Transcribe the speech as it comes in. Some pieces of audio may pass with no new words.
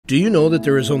Do you know that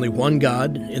there is only one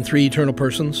God in three eternal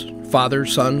persons, Father,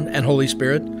 Son, and Holy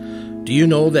Spirit? Do you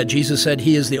know that Jesus said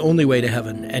he is the only way to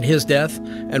heaven, and his death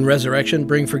and resurrection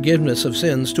bring forgiveness of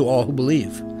sins to all who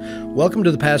believe? Welcome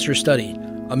to the Pastor's Study,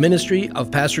 a ministry of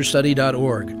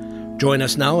pastorstudy.org. Join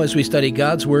us now as we study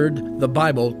God's Word, the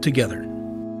Bible, together.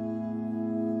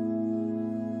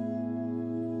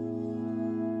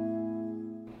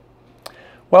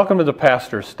 Welcome to the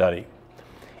Pastor's Study.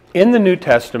 In the New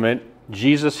Testament,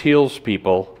 Jesus heals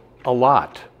people a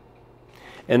lot.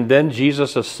 And then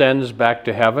Jesus ascends back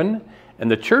to heaven, and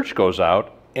the church goes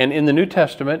out, and in the New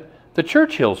Testament, the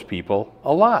church heals people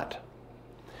a lot.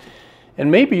 And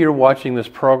maybe you're watching this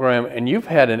program and you've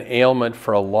had an ailment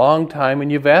for a long time and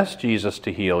you've asked Jesus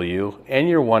to heal you, and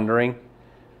you're wondering,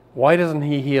 why doesn't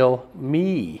he heal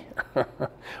me?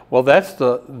 Well, that's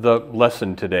the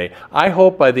lesson today. I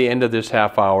hope by the end of this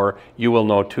half hour you will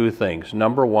know two things.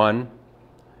 Number one,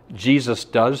 Jesus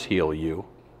does heal you.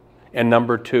 And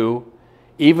number two,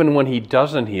 even when he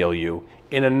doesn't heal you,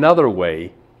 in another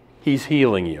way, he's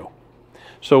healing you.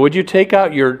 So would you take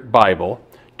out your Bible,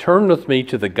 turn with me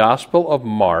to the Gospel of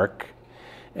Mark,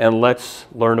 and let's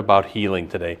learn about healing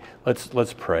today.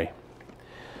 Let's pray.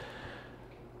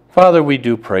 Father, we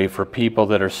do pray for people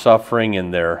that are suffering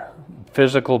in their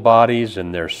physical bodies,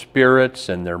 in their spirits,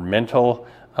 in their mental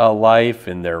life,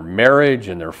 in their marriage,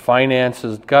 in their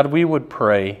finances. God, we would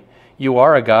pray, you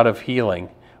are a God of healing.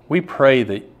 We pray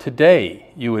that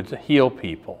today you would heal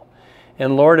people.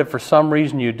 And Lord, if for some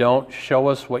reason you don't, show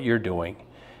us what you're doing.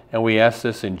 And we ask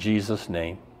this in Jesus'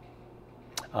 name.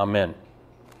 Amen.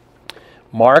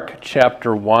 Mark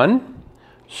chapter 1,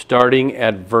 starting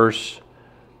at verse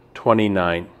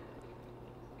 29.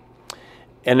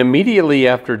 And immediately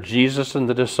after Jesus and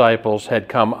the disciples had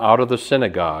come out of the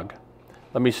synagogue,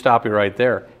 let me stop you right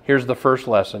there. Here's the first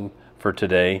lesson for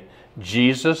today.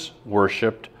 Jesus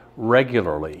worshiped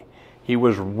regularly. He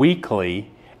was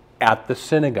weekly at the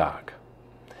synagogue.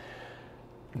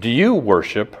 Do you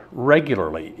worship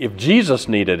regularly? If Jesus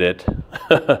needed it,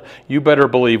 you better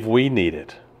believe we need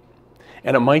it.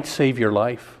 And it might save your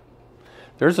life.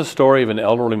 There's a story of an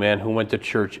elderly man who went to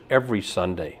church every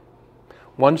Sunday.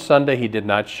 One Sunday he did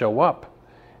not show up.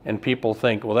 And people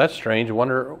think, well, that's strange.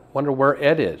 Wonder where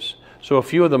Ed is. So a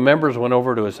few of the members went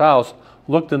over to his house,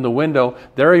 looked in the window.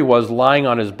 There he was lying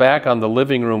on his back on the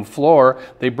living room floor.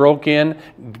 They broke in,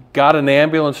 got an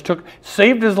ambulance,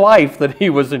 saved his life that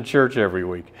he was in church every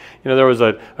week. You know, there was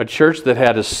a church that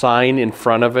had a sign in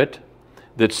front of it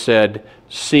that said,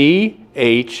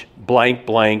 C-H blank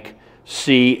blank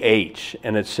C-H.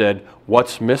 And it said,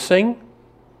 what's missing?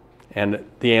 And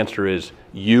the answer is,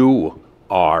 you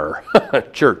are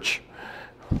church.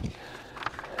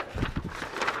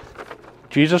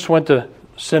 Jesus went to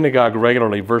synagogue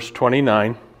regularly, verse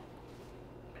 29.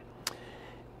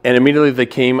 And immediately they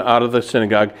came out of the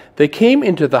synagogue. They came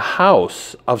into the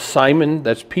house of Simon,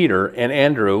 that's Peter, and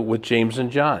Andrew with James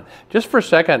and John. Just for a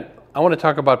second, I want to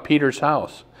talk about Peter's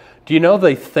house. Do you know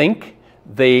they think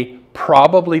they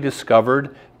probably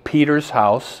discovered Peter's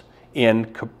house in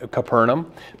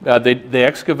Capernaum? They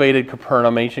excavated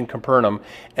Capernaum, ancient Capernaum,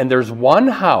 and there's one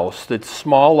house that's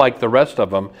small like the rest of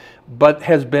them, but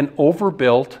has been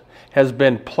overbuilt, has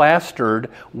been plastered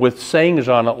with sayings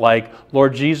on it like,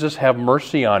 Lord Jesus, have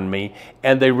mercy on me.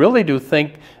 And they really do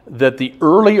think that the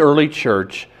early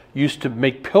church used to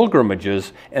make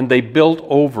pilgrimages, and they built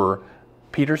over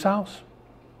Peter's house.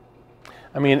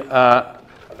 I mean,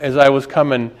 as I was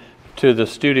coming to the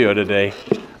studio today,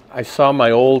 I saw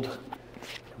my old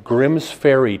Grimm's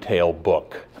Fairy Tale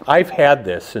book. I've had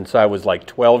this since I was like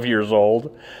 12 years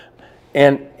old.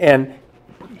 And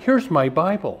here's my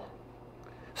Bible.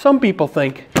 Some people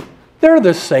think they're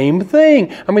the same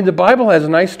thing. I mean, the Bible has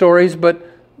nice stories, but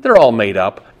they're all made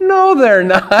up. No, they're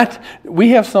not.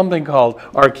 We have something called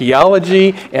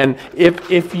archaeology, and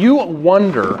if you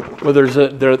wonder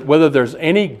whether there's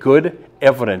any good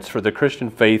evidence for the Christian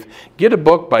faith, get a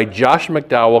book by Josh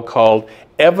McDowell called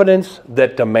Evidence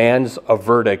That Demands a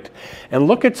Verdict, and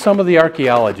look at some of the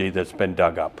archaeology that's been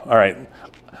dug up. All right,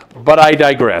 but I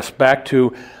digress. Back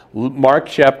to Mark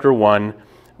chapter 1,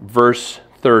 verse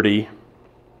 30.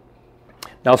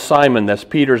 Now Simon, that's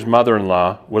Peter's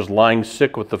mother-in-law, was lying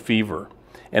sick with a fever,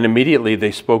 and immediately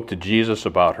they spoke to Jesus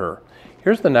about her.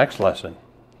 Here's the next lesson.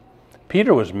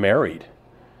 Peter was married.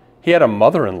 He had a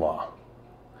mother-in-law.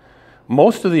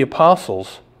 Most of the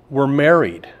apostles were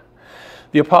married.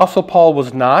 The apostle Paul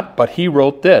was not, but he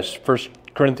wrote this, 1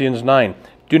 Corinthians 9.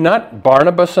 Do not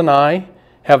Barnabas and I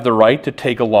have the right to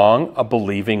take along a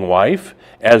believing wife,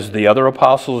 as the other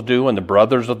apostles do, and the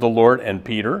brothers of the Lord and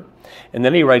Peter? And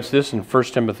then he writes this in 1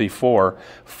 Timothy 4,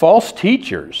 false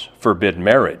teachers forbid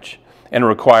marriage and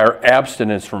require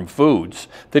abstinence from foods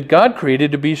that God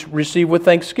created to be received with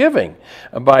thanksgiving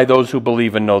by those who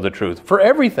believe and know the truth. For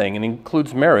everything, and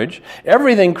includes marriage,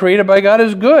 everything created by God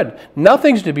is good.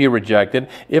 Nothing's to be rejected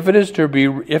if it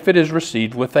is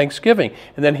received with thanksgiving.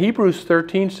 And then Hebrews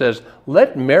 13 says,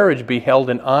 let marriage be held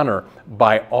in honor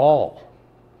by all.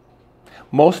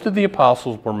 Most of the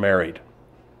apostles were married.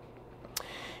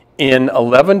 In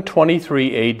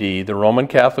 1123 AD, the Roman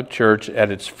Catholic Church,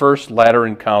 at its first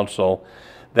Lateran Council,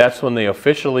 that's when they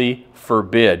officially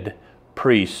forbid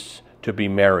priests to be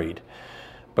married.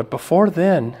 But before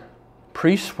then,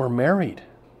 priests were married.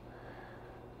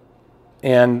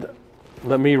 And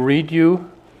let me read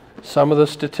you some of the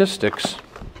statistics.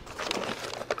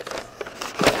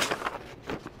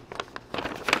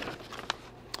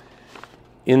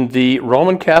 In the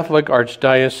Roman Catholic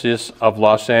Archdiocese of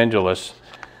Los Angeles,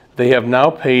 they have now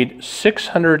paid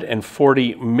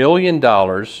 $640 million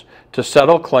to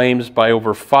settle claims by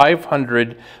over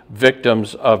 500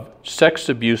 victims of sex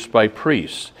abuse by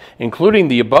priests. Including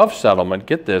the above settlement,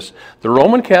 get this, the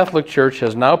Roman Catholic Church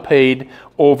has now paid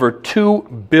over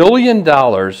 $2 billion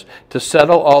to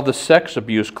settle all the sex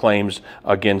abuse claims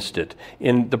against it.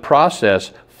 In the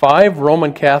process, 5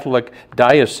 Roman Catholic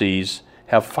dioceses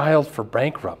have filed for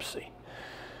bankruptcy.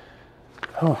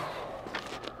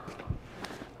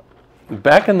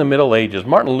 Back in the Middle Ages,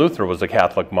 Martin Luther was a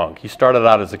Catholic monk. He started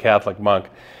out as a Catholic monk.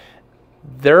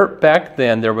 Back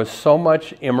then, there was so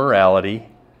much immorality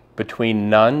between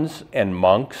nuns and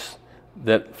monks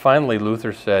that finally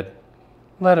Luther said,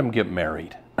 let them get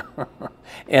married.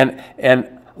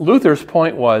 and Luther's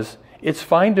point was, it's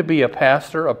fine to be a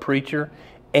pastor, a preacher,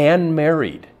 and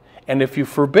married. And if you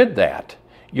forbid that,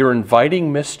 you're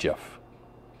inviting mischief.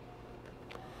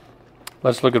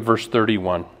 Let's look at verse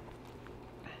 31.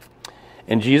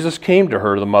 And Jesus came to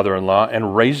her, the mother-in-law,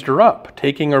 and raised her up,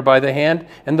 taking her by the hand,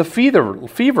 and the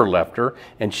fever left her,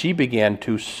 and she began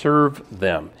to serve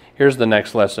them. Here's the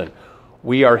next lesson.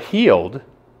 We are healed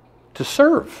to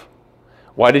serve.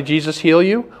 Why did Jesus heal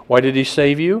you? Why did he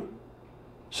save you?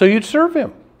 So you'd serve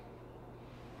him.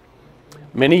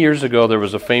 Many years ago, there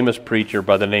was a famous preacher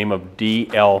by the name of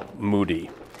D.L. Moody.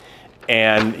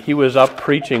 And he was up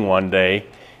preaching one day,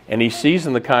 and he sees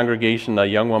in the congregation a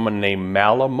young woman named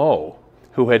Mala Moe,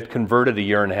 who had converted a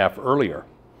year and a half earlier.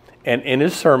 And in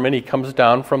his sermon, he comes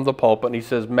down from the pulpit and he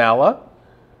says, Mala,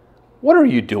 what are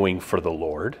you doing for the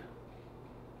Lord?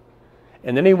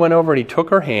 And then he went over and he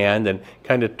took her hand and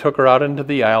kind of took her out into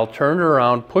the aisle, turned her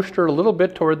around, pushed her a little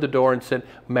bit toward the door and said,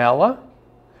 Mala,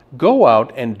 go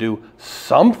out and do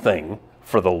something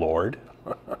for the Lord.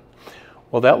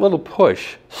 Well, that little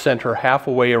push sent her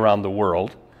halfway around the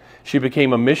world. She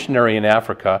became a missionary in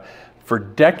Africa. For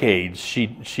decades,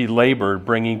 she labored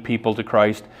bringing people to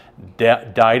Christ,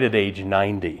 died at age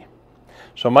 90.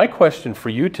 So my question for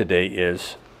you today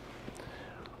is,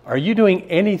 are you doing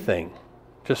anything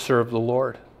to serve the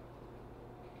Lord?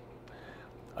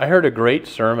 I heard a great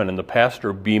sermon, and the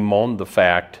pastor bemoaned the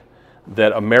fact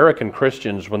that American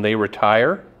Christians, when they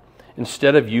retire,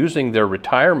 instead of using their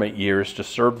retirement years to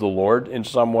serve the Lord in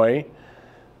some way,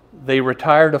 they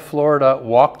retire to Florida,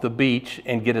 walk the beach,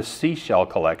 and get a seashell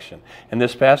collection. And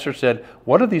this pastor said,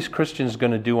 what are these Christians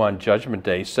going to do on Judgment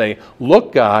Day? Say,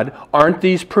 look, God, aren't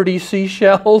these pretty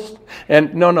seashells?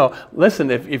 And no, listen,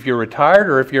 if you're retired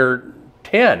or if you're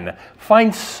 10,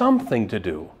 find something to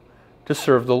do to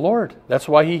serve the Lord. That's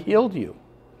why he healed you.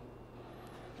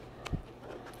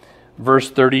 Verse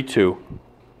 32.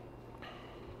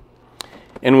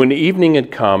 And when evening had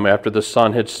come, after the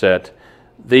sun had set,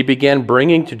 they began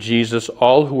bringing to Jesus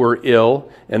all who were ill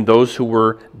and those who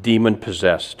were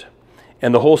demon-possessed.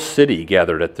 And the whole city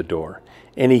gathered at the door.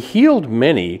 And he healed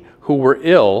many who were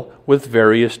ill with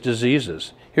various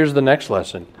diseases. Here's the next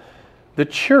lesson. The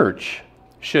church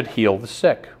should heal the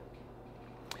sick.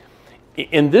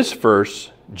 In this verse,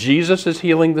 Jesus is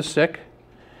healing the sick,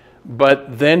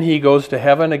 but then he goes to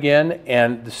heaven again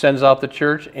and sends out the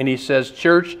church, and he says,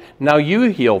 church, now you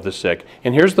heal the sick.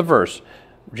 And here's the verse.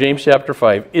 James chapter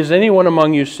 5, is anyone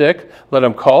among you sick? Let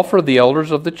him call for the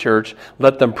elders of the church.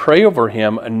 Let them pray over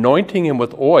him, anointing him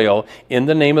with oil in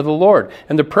the name of the Lord.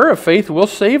 And the prayer of faith will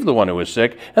save the one who is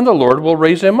sick, and the Lord will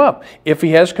raise him up. If he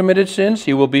has committed sins,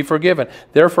 he will be forgiven.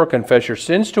 Therefore, confess your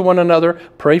sins to one another,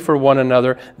 pray for one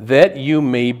another, that you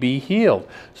may be healed.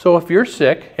 So if you're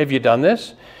sick, have you done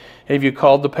this? Have you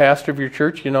called the pastor of your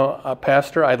church? You know,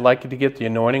 Pastor, I'd like you to get the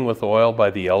anointing with oil by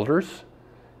the elders.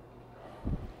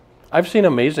 I've seen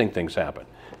amazing things happen.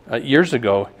 Years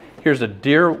ago, here's a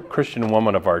dear Christian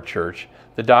woman of our church.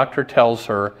 The doctor tells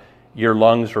her, your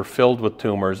lungs were filled with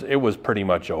tumors. It was pretty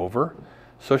much over.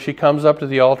 So she comes up to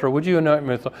the altar, would you anoint me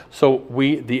with oil? So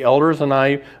the elders and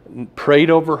I prayed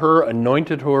over her,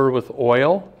 anointed her with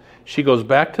oil. She goes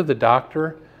back to the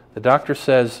doctor. The doctor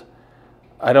says,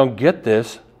 I don't get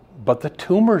this, but the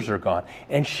tumors are gone.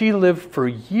 And she lived for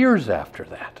years after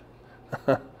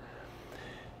that.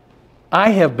 I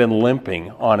have been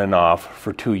limping on and off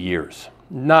for 2 years.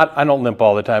 I don't limp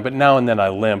all the time, but now and then I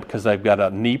limp because I've got a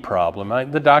knee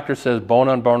problem. The doctor says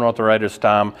bone-on-bone arthritis,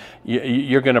 Tom,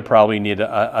 you're going to probably need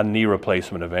a knee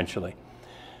replacement eventually.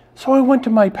 So I went to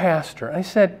my pastor. I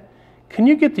said, can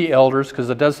you get the elders, because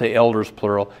it does say elders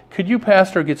plural, could you,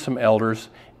 pastor, get some elders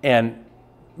and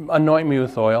anoint me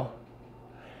with oil?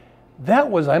 That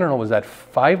was, I don't know, was that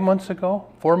 5 months ago,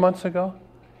 4 months ago?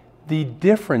 The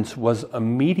difference was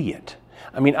immediate.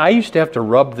 I mean, I used to have to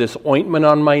rub this ointment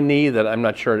on my knee that I'm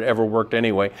not sure it ever worked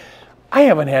anyway. I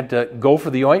haven't had to go for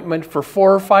the ointment for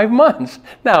 4 or 5 months.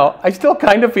 Now, I still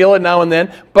kind of feel it now and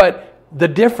then, but the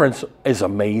difference is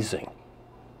amazing.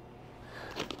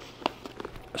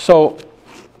 So,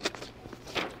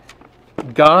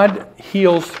 God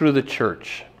heals through the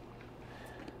church.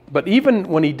 But even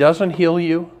when He doesn't heal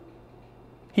you,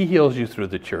 He heals you through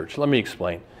the church. Let me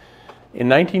explain. In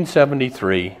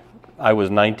 1973, I was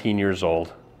 19 years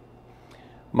old.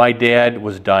 My dad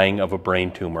was dying of a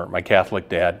brain tumor, my Catholic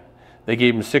dad. They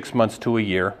gave him 6 months to a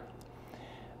year.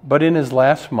 But in his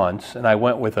last months, and I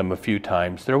went with him a few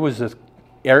times, there was this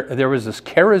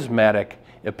charismatic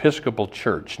Episcopal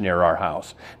church near our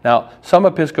house. Now, some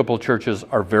Episcopal churches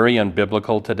are very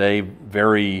unbiblical today,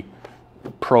 very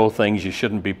pro things you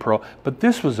shouldn't be pro, but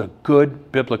this was a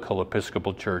good biblical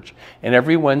Episcopal church. And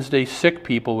every Wednesday, sick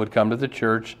people would come to the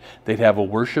church. They'd have a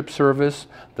worship service.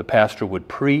 The pastor would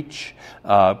preach.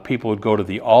 People would go to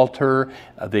the altar.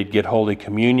 They'd get Holy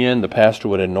Communion. The pastor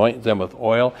would anoint them with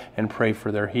oil and pray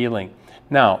for their healing.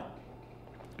 Now,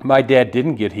 my dad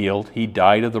didn't get healed. He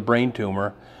died of the brain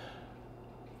tumor.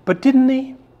 But didn't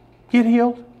he get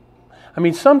healed? I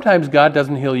mean, sometimes God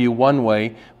doesn't heal you one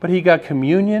way, but he got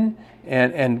communion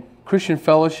and Christian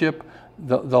fellowship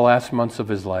the last months of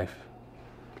his life.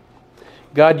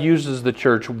 God uses the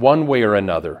church one way or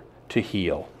another to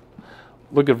heal.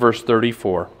 Look at verse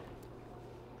 34.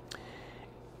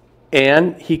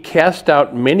 And he cast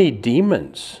out many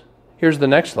demons. Here's the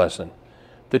next lesson.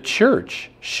 The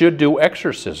church should do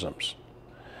exorcisms.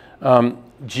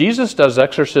 Jesus does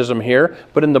exorcism here,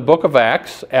 but in the book of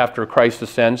Acts, after Christ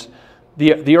ascends,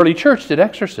 the early church did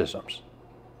exorcisms.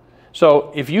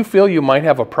 So if you feel you might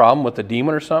have a problem with a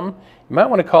demon or something, you might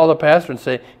want to call the pastor and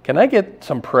say, can I get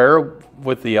some prayer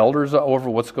with the elders over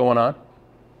what's going on?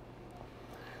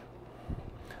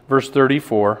 Verse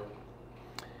 34,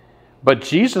 but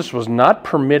Jesus was not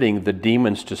permitting the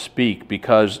demons to speak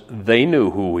because they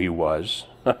knew who he was.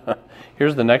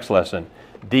 Here's the next lesson.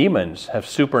 Demons have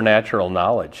supernatural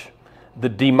knowledge. The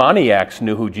demoniacs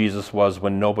knew who Jesus was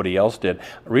when nobody else did.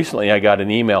 Recently I got an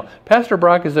email, Pastor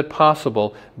Brock, is it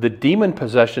possible the demon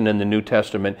possession in the New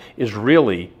Testament is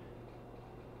really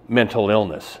mental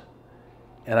illness?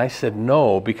 And I said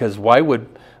no, because why would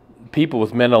people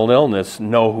with mental illness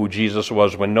know who Jesus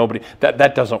was when nobody...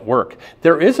 That doesn't work.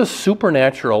 There is a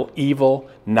supernatural evil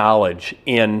knowledge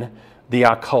in the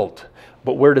occult,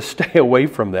 but we're to stay away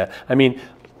from that. I mean,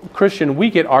 Christian, we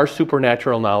get our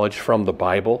supernatural knowledge from the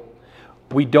Bible.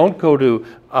 We don't go to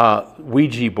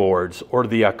Ouija boards or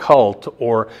the occult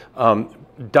or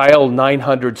dial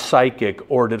 900 psychic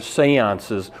or to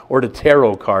seances or to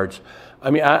tarot cards.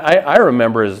 I mean, I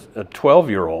remember as a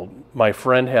 12-year-old, my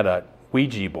friend had a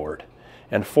Ouija board,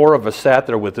 and 4 of us sat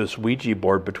there with this Ouija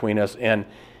board between us, and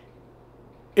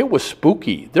it was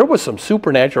spooky. There was some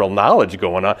supernatural knowledge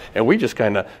going on, and we just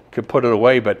kind of could put it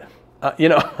away. But, you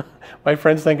know, my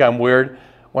friends think I'm weird.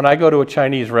 When I go to a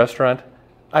Chinese restaurant,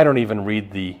 I don't even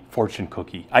read the fortune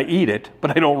cookie. I eat it,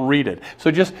 but I don't read it.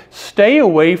 So just stay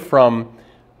away from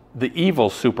the evil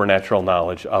supernatural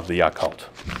knowledge of the occult.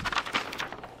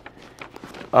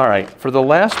 All right, for the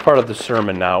last part of the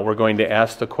sermon now, we're going to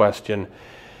ask the question,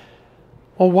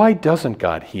 well, why doesn't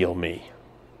God heal me?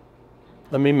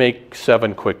 Let me make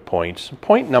 7 quick points.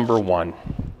 Point number 1,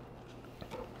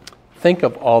 think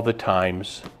of all the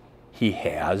times he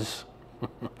has.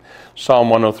 Psalm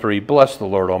 103, bless the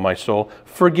Lord, O my soul.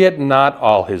 Forget not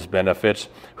all his benefits,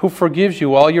 who forgives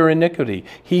you all your iniquity.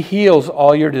 He heals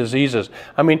all your diseases.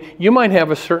 I mean, you might have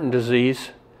a certain disease,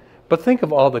 but think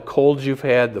of all the colds you've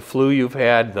had, the flu you've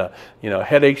had, the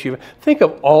headaches you've had. Think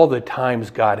of all the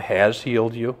times God has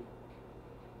healed you.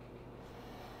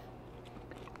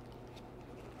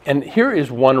 And here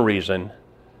is one reason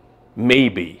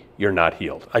maybe you're not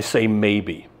healed. I say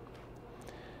maybe.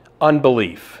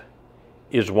 Unbelief.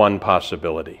 is one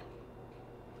possibility.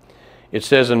 It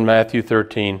says in Matthew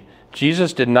 13,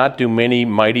 Jesus did not do many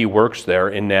mighty works there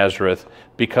in Nazareth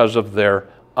because of their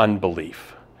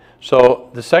unbelief. So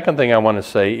the second thing I want to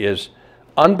say is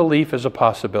unbelief is a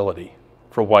possibility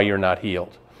for why you're not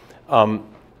healed.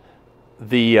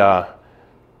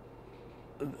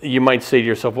 You might say to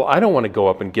yourself, well, I don't want to go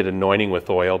up and get anointing with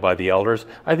oil by the elders.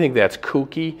 I think that's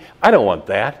kooky. I don't want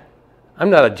that. I'm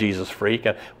not a Jesus freak.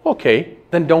 Okay,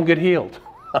 then don't get healed.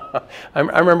 I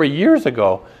remember years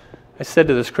ago, I said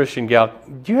to this Christian gal,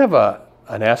 do you have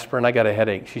an aspirin? I got a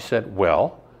headache. She said,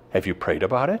 well, have you prayed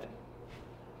about it?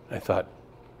 I thought,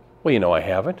 well, I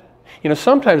haven't.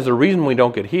 Sometimes the reason we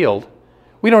don't get healed,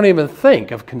 we don't even think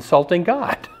of consulting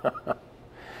God.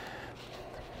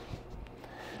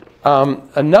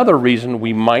 Another reason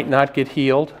we might not get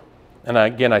healed, and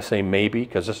again I say maybe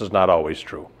because this is not always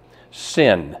true,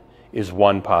 sin is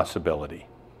one possibility.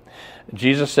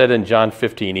 Jesus said in John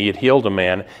 15, he had healed a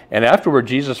man, and afterward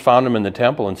Jesus found him in the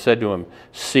temple and said to him,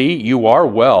 see, you are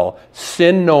well,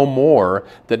 sin no more,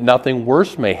 that nothing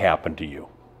worse may happen to you.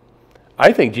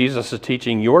 I think Jesus is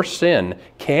teaching your sin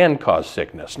can cause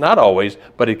sickness. Not always,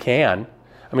 but it can.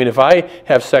 I mean, if I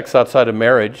have sex outside of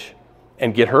marriage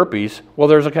and get herpes, well,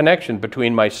 there's a connection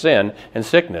between my sin and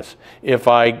sickness. If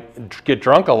I get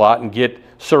drunk a lot and get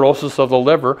cirrhosis of the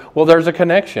liver, well, there's a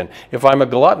connection. If I'm a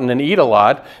glutton and eat a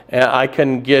lot, I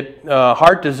can get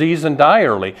heart disease and die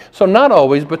early. So not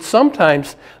always, but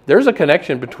sometimes there's a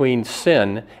connection between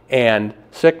sin and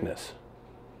sickness.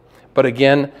 But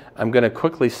again, I'm going to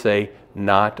quickly say,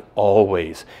 not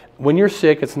always. When you're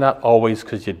sick, it's not always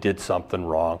because you did something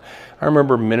wrong. I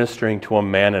remember ministering to a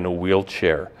man in a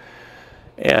wheelchair,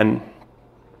 and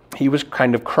he was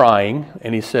kind of crying,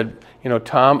 and he said,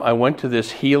 Tom, I went to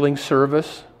this healing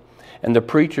service, and the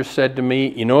preacher said to me,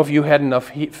 if you had enough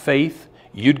faith,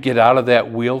 you'd get out of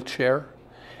that wheelchair.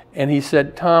 And he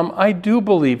said, Tom, I do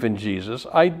believe in Jesus.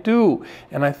 I do.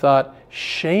 And I thought,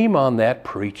 shame on that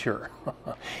preacher.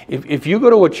 If you go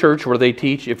to a church where they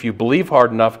teach, if you believe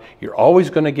hard enough, you're always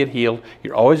going to get healed.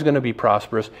 You're always going to be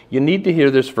prosperous. You need to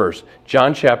hear this verse,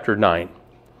 John chapter 9.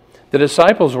 The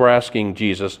disciples were asking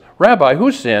Jesus, Rabbi,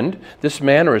 who sinned, this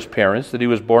man or his parents, that he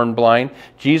was born blind?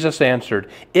 Jesus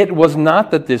answered, it was not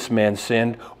that this man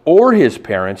sinned or his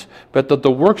parents, but that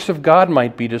the works of God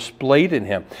might be displayed in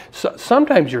him. So,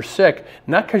 sometimes you're sick,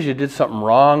 not because you did something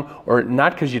wrong or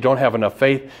not because you don't have enough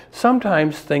faith.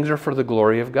 Sometimes things are for the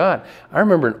glory of God. I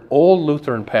remember an old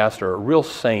Lutheran pastor, a real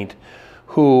saint,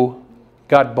 who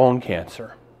got bone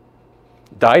cancer,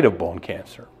 died of bone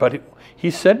cancer. But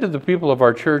he said to the people of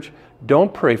our church,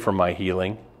 don't pray for my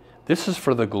healing. This is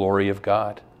for the glory of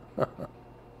God.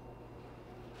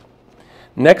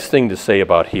 Next thing to say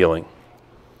about healing.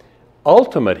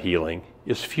 Ultimate healing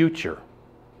is future.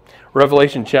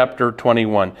 Revelation chapter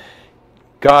 21.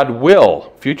 God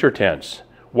will, future tense,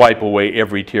 wipe away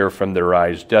every tear from their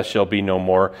eyes. Death shall be no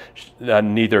more,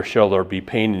 neither shall there be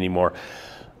pain anymore.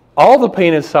 All the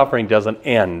pain and suffering doesn't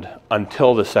end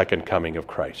until the second coming of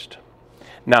Christ.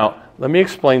 Now, let me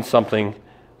explain something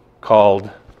called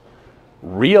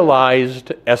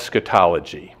realized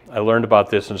eschatology. I learned about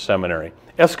this in seminary.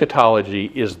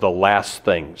 Eschatology is the last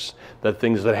things, the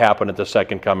things that happen at the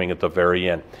second coming at the very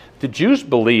end. The Jews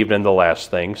believed in the last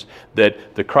things,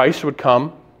 that the Christ would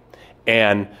come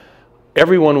and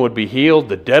everyone would be healed,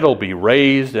 the dead will be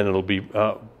raised, and it'll be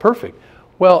perfect.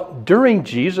 Well, during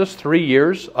Jesus' 3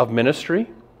 years of ministry,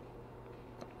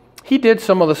 he did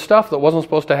some of the stuff that wasn't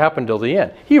supposed to happen till the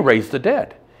end. He raised the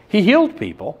dead. He healed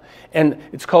people. And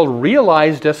it's called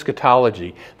realized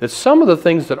eschatology, that some of the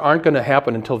things that aren't going to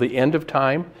happen until the end of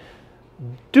time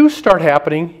do start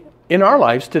happening in our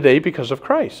lives today because of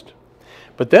Christ.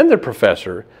 But then the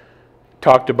professor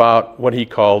talked about what he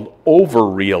called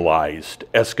over-realized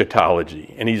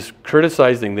eschatology. And he's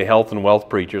criticizing the health and wealth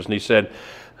preachers. And he said,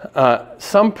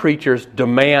 some preachers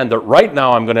demand that right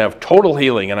now I'm going to have total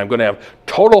healing and I'm going to have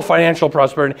total financial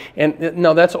prosperity. And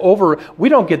no, that's over. We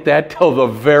don't get that till the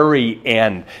very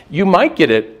end. You might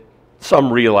get it,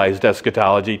 some realized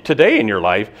eschatology today in your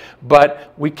life,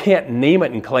 but we can't name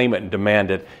it and claim it and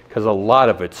demand it because a lot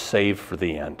of it's saved for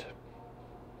the end.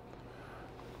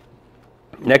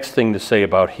 Next thing to say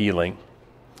about healing,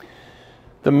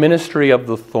 the ministry of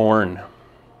the thorn.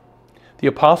 The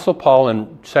Apostle Paul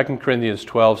in 2 Corinthians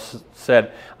 12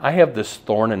 said, I have this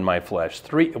thorn in my flesh.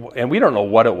 And we don't know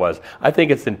what it was. I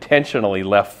think it's intentionally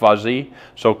left fuzzy,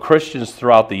 so Christians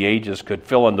throughout the ages could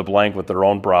fill in the blank with their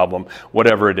own problem,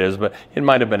 whatever it is. But it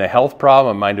might have been a health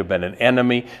problem, it might have been an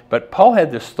enemy. But Paul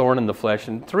had this thorn in the flesh,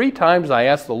 and 3 times I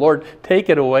asked the Lord, take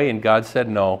it away, and God said,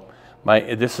 no,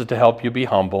 this is to help you be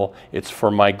humble. It's for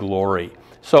my glory.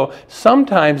 So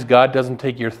sometimes God doesn't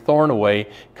take your thorn away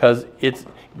because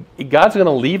God's going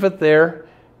to leave it there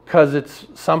because it's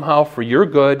somehow for your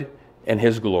good and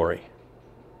His glory.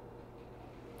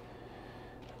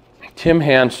 Tim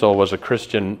Hansel was a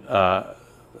Christian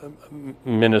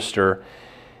minister,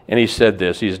 and he said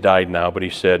this. He's died now, but he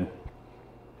said,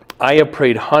 "I have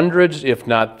prayed hundreds, if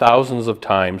not thousands of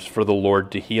times for the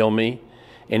Lord to heal me,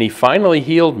 and He finally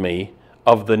healed me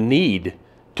of the need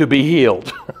to be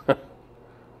healed."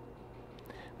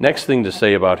 Next thing to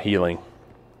say about healing.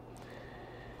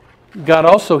 God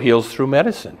also heals through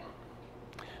medicine.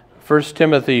 1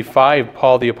 Timothy 5,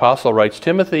 Paul the Apostle writes,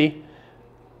 "Timothy,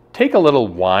 take a little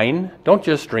wine, don't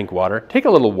just drink water, take a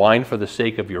little wine for the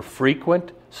sake of your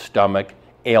frequent stomach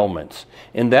ailments."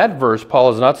 In that verse, Paul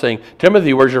is not saying,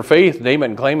 "Timothy, where's your faith? Name it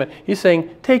and claim it." He's saying,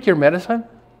 take your medicine.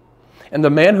 And the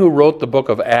man who wrote the book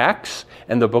of Acts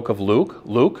and the book of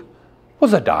Luke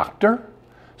was a doctor.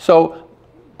 So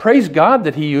praise God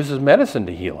that He uses medicine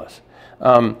to heal us.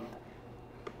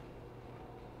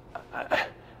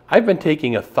 I've been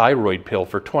taking a thyroid pill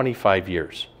for 25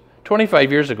 years.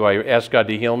 25 years ago, I asked God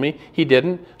to heal me. He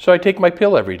didn't, so I take my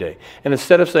pill every day. And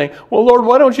instead of saying, "Well, Lord,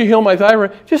 why don't you heal my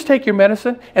thyroid?" just take your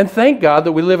medicine, and thank God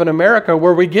that we live in America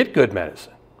where we get good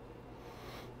medicine.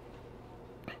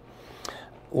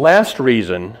 Last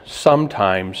reason,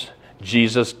 sometimes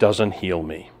Jesus doesn't heal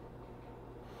me.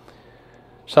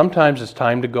 Sometimes it's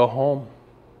time to go home.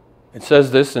 It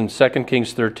says this in 2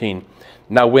 Kings 13.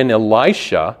 "Now when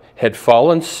Elisha had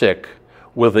fallen sick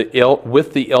with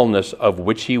the illness of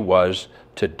which he was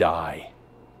to die."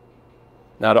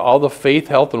 Now to all the faith,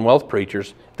 health, and wealth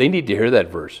preachers, they need to hear that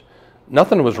verse.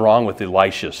 Nothing was wrong with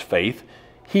Elisha's faith.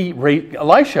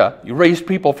 Elisha raised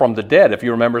people from the dead, if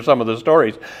you remember some of the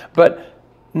stories. But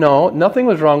no, nothing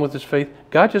was wrong with his faith.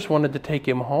 God just wanted to take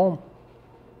him home.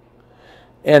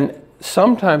 And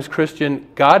sometimes, Christian,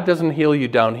 God doesn't heal you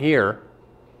down here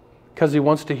because He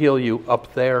wants to heal you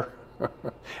up there.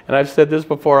 And I've said this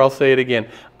before, I'll say it again.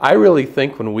 I really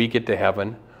think when we get to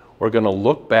heaven, we're going to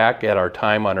look back at our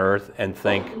time on earth and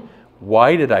think,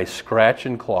 why did I scratch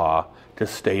and claw to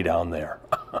stay down there?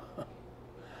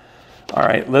 All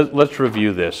right, let's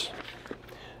review this.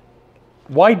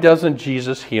 Why doesn't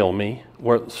Jesus heal me?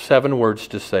 7 words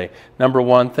to say. Number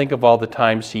 1, think of all the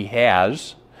times He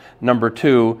has. Number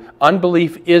 2,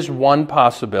 unbelief is one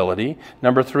possibility.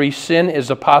 Number 3, sin is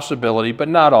a possibility, but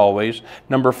not always.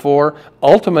 Number 4,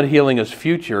 ultimate healing is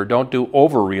future. Don't do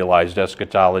over-realized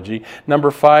eschatology.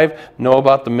 Number 5, know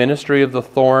about the ministry of the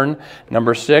thorn.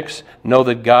 Number 6, know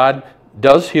that God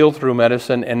does heal through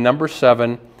medicine. And number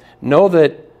 7, know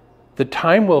that the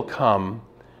time will come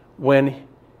when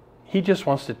He just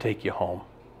wants to take you home.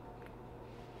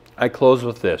 I close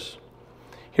with this.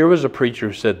 Here was a preacher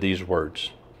who said these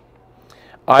words.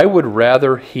 I would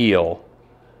rather save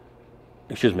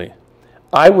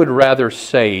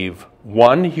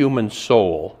one human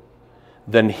soul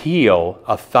than heal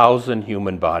 1,000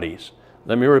 human bodies.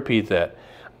 Let me repeat that.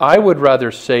 I would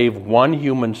rather save one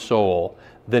human soul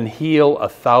than heal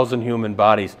 1,000 human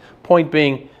bodies. Point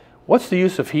being, what's the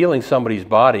use of healing somebody's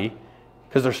body?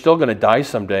 Because they're still going to die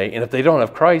someday, and if they don't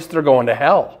have Christ, they're going to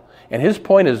hell. And his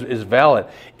point is valid.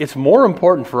 It's more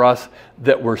important for us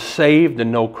that we're saved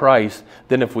and know Christ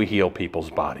than if we heal people's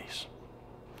bodies.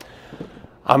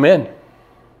 Amen.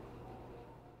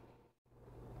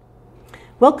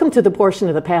 Welcome to the portion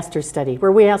of the Pastor Study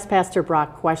where we ask Pastor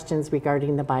Brock questions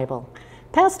regarding the Bible.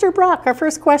 Pastor Brock, our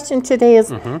first question today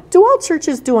is, do all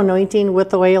churches do anointing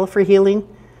with oil for healing?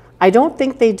 I don't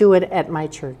think they do it at my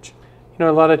church. You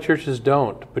know, a lot of churches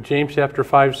don't, but James chapter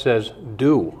 5 says,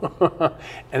 do.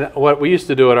 And what we used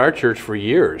to do at our church for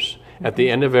years, at the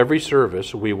end of every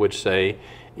service, we would say,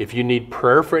 if you need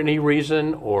prayer for any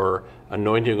reason or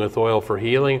anointing with oil for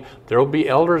healing, there will be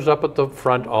elders up at the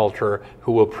front altar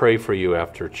who will pray for you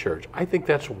after church. I think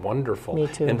that's wonderful. Me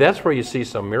too. And that's where you see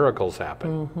some miracles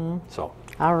happen. So.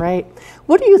 All right.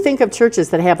 What do you think of churches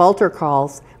that have altar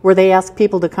calls where they ask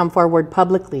people to come forward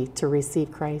publicly to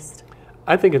receive Christ?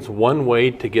 I think it's one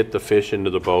way to get the fish into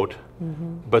the boat,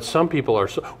 but some people are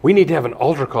we need to have an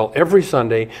altar call every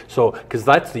Sunday, because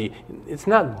it's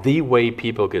not the way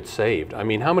people get saved. I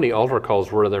mean, how many altar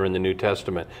calls were there in the New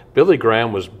Testament? Billy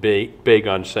Graham was big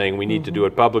on saying we need to do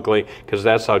it publicly because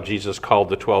that's how Jesus called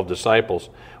the 12 disciples.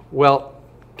 Well,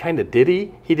 kind of did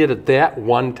he? He did it that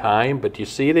one time, but do you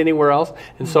see it anywhere else?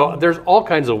 And so there's all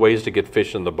kinds of ways to get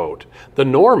fish in the boat. The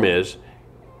norm is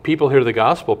people hear the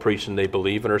gospel preached and they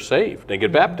believe and are saved. They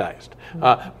get baptized.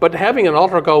 But having an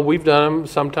altar call, we've done them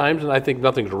sometimes, and I think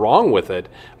nothing's wrong with it,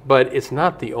 but it's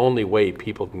not the only way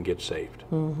people can get saved.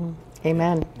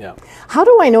 Amen. Yeah. How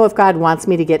do I know if God wants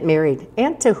me to get married,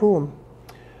 and to whom?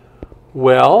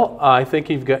 Well, I think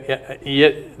you've got,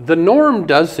 the norm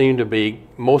does seem to be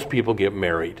most people get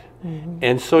married.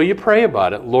 And so you pray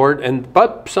about it, Lord,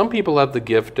 but some people have the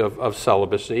gift of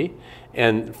celibacy,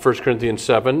 and 1 Corinthians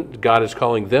 7, God is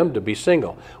calling them to be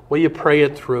single. Well, you pray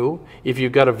it through. If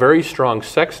you've got a very strong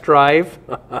sex drive,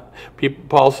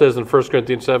 Paul says in 1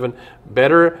 Corinthians 7,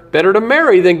 better to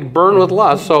marry than burn with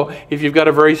lust. So if you've got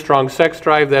a very strong sex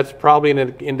drive, that's probably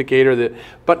an indicator that,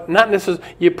 but not necessarily,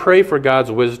 you pray for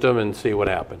God's wisdom and see what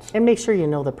happens. And make sure you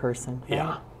know the person. Right?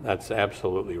 Yeah, that's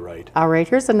absolutely right. All right,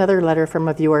 here's another letter from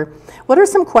a viewer. What are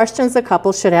some questions a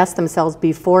couple should ask themselves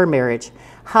before marriage?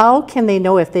 How can they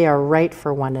know if they are right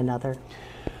for one another?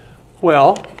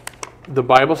 Well, the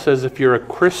Bible says if you're a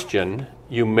Christian,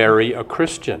 you marry a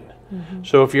Christian.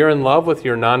 So if you're in love with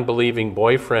your non-believing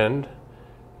boyfriend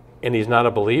and he's not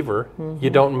a believer, you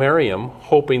don't marry him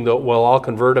hoping that, well, I'll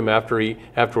convert him after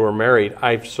we're married.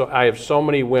 I have so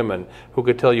many women who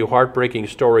could tell you heartbreaking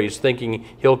stories thinking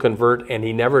he'll convert and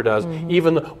he never does.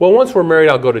 Even though, well, once we're married,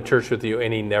 I'll go to church with you,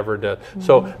 and he never does.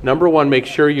 So number one, make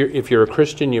sure if you're a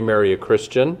Christian, you marry a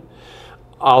Christian.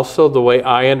 Also, the way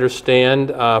I understand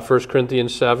 1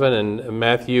 Corinthians 7 and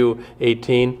Matthew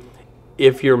 18,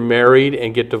 if you're married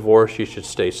and get divorced, you should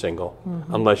stay single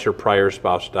unless your prior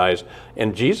spouse dies.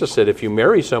 And Jesus said if you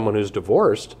marry someone who's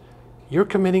divorced, you're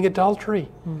committing adultery.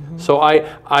 So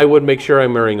I would make sure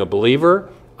I'm marrying a believer.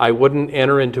 I wouldn't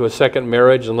enter into a second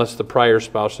marriage unless the prior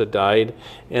spouse had died.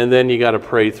 And then you got to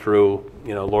pray through,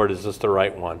 Lord, is this the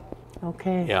right one?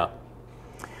 Okay. Yeah.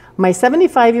 My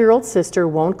 75-year-old sister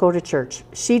won't go to church.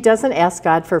 She doesn't ask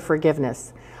God for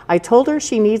forgiveness. I told her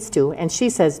she needs to, and she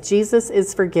says Jesus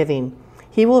is forgiving.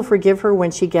 He will forgive her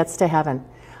when she gets to heaven.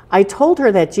 I told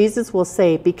her that Jesus will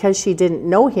say, because she didn't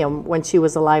know him when she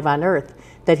was alive on earth,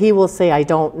 that he will say, I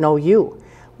don't know you.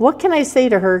 What can I say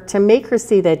to her to make her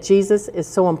see that Jesus is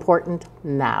so important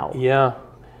now? Yeah.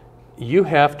 You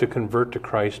have to convert to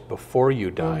Christ before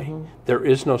you die. There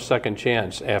is no second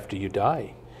chance after you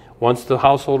die. Once the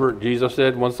householder, Jesus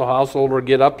said, once the householder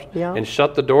get up and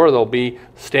shut the door, they'll be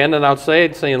standing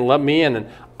outside saying, let me in, and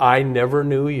I never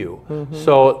knew you.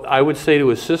 So I would say to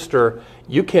his sister,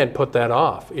 you can't put that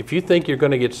off. If you think you're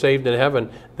going to get saved in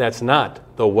heaven, that's not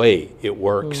the way it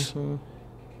works. So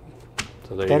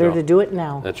there Better you go. to do it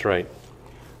now. That's right.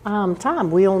 Tom,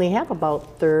 we only have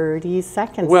about 30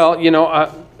 seconds. Well,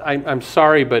 I'm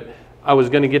sorry, but I was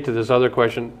going to get to this other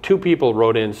question. 2 people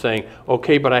wrote in saying,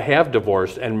 okay, but I have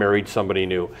divorced and married somebody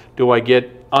new. Do I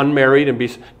get unmarried and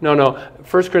be... No.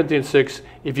 1 Corinthians 6,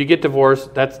 if you get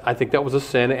divorced, I think that was a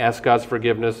sin. Ask God's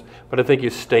forgiveness. But I think you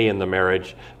stay in the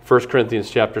marriage. 1 Corinthians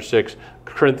chapter 6,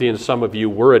 Corinthians, some of you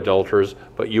were adulterers,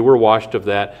 but you were washed of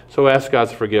that. So ask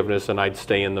God's forgiveness, and I'd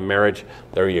stay in the marriage.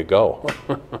 There you go.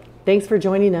 Thanks for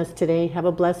joining us today. Have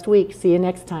a blessed week. See you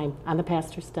next time on the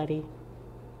Pastor Study.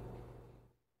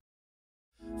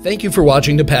 Thank you for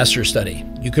watching The Pastor Study.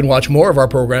 You can watch more of our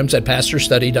programs at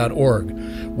pastorstudy.org.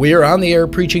 We are on the air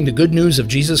preaching the good news of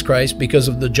Jesus Christ because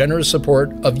of the generous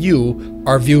support of you,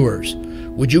 our viewers.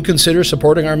 Would you consider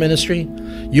supporting our ministry?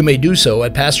 You may do so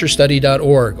at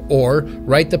pastorstudy.org or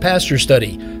write The Pastor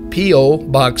Study, P.O.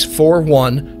 Box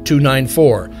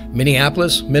 41294,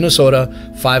 Minneapolis, Minnesota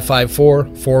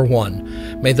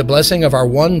 55441. May the blessing of our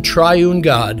one triune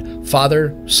God,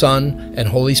 Father, Son, and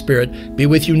Holy Spirit be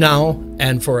with you now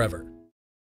and forever.